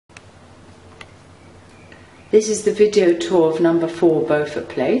This is the video tour of number 4 Beaufort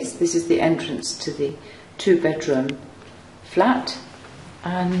Place. This is the entrance to the 2-bedroom flat,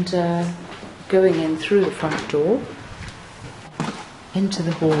 and going in through the front door into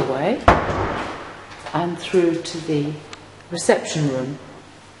the hallway and through to the reception room.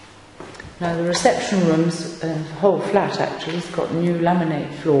 Now the reception room's the whole flat actually has got new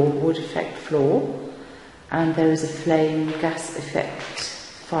laminate floor, wood effect floor, and there is a flame gas effect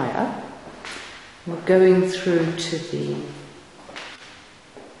fire. We're going through to the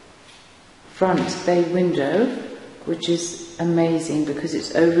front bay window, which is amazing because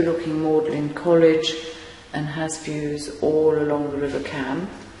it's overlooking Magdalen College and has views all along the River Cam.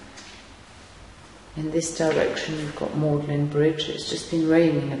 In this direction we've got Magdalen Bridge. It's just been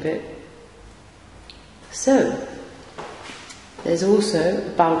raining a bit. So, there's also a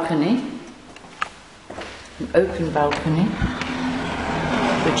balcony, an open balcony,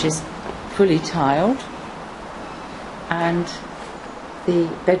 which is fully tiled, and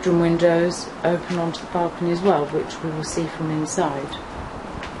the bedroom windows open onto the balcony as well, which we will see from inside.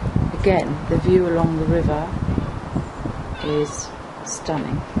 Again, the view along the river is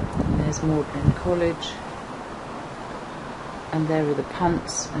stunning. There's Magdalen College, and there are the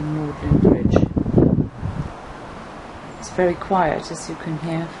punts and Magdalen Bridge. It's very quiet, as you can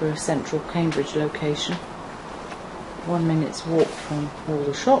hear, for a central Cambridge location. 1 minute's walk from all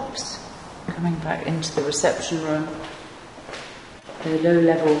the shops. Coming back into the reception room, the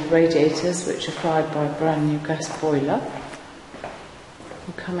low-level radiators, which are fired by a brand new gas boiler.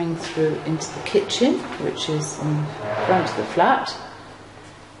 We're coming through into the kitchen, which is in front of the flat,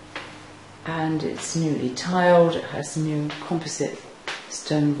 and it's newly tiled. It has new composite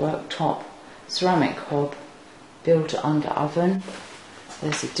stone worktop, ceramic hob, built under oven.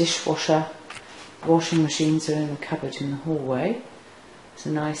 There's a dishwasher. Washing machines are in the cupboard in the hallway. There's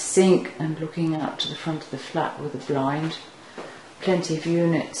a nice sink, and looking out to the front of the flat with a blind. Plenty of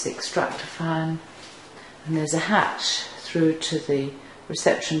units, extractor fan, and there's a hatch through to the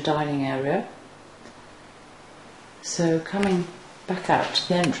reception dining area. So coming back out to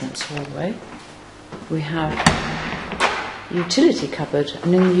the entrance hallway, we have a utility cupboard,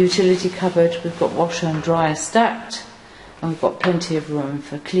 and in the utility cupboard we've got washer and dryer stacked, and we've got plenty of room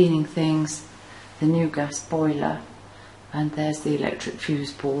for cleaning things, the new gas boiler, and there's the electric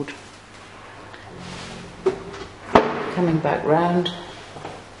fuse board. Coming back round,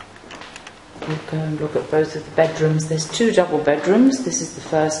 we'll go and look at both of the bedrooms. There's 2 double bedrooms. This is the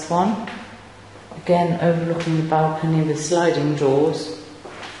first one, again overlooking the balcony with sliding doors,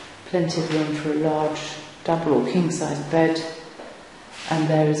 plenty of room for a large double or king size bed, and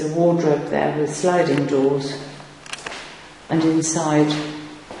there is a wardrobe there with sliding doors, and inside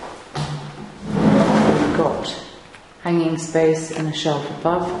we've got hanging space and a shelf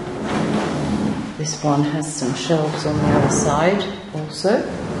above. This one has some shelves on the other side also.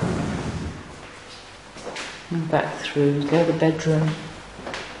 And back through, the other bedroom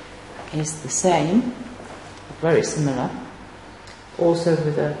is the same, very similar, also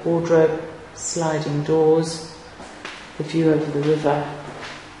with a wardrobe, sliding doors, the view over the river,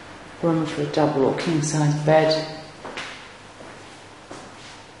 room for a double or king size bed,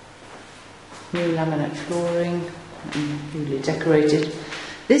 new laminate flooring, and newly decorated.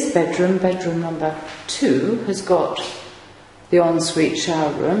 This bedroom, bedroom number 2, has got the ensuite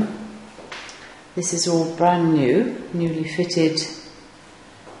shower room. This is all brand new, newly fitted.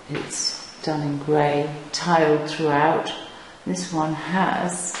 It's done in grey, tiled throughout. This one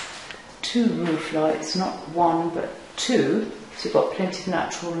has 2 roof lights, not 1 but 2, so you've got plenty of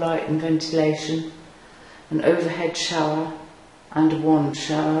natural light and ventilation, an overhead shower and a wand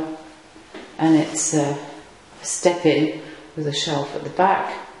shower, and it's a step in with a shelf at the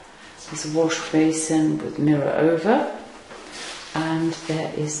back. There's a wash basin with mirror over, and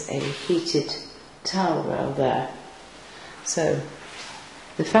there is a heated towel rail there. So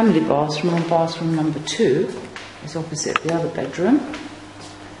the family bathroom, or bathroom number 2, is opposite the other bedroom,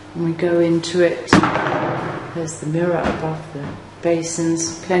 and we go into it. There's the mirror above the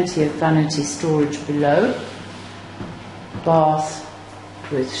basins, plenty of vanity storage below, bath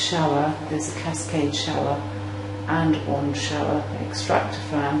with shower. There's a cascade shower and wand shower, extractor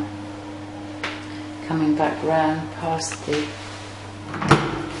fan. Coming back round past the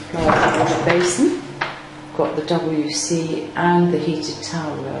large water basin, got the WC and the heated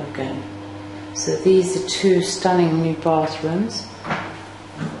towel rail again. So these are 2 stunning new bathrooms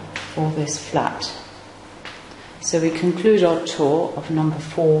for this flat. So we conclude our tour of number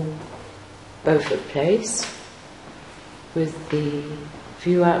 4 Beaufort Place with the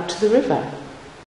view out to the river.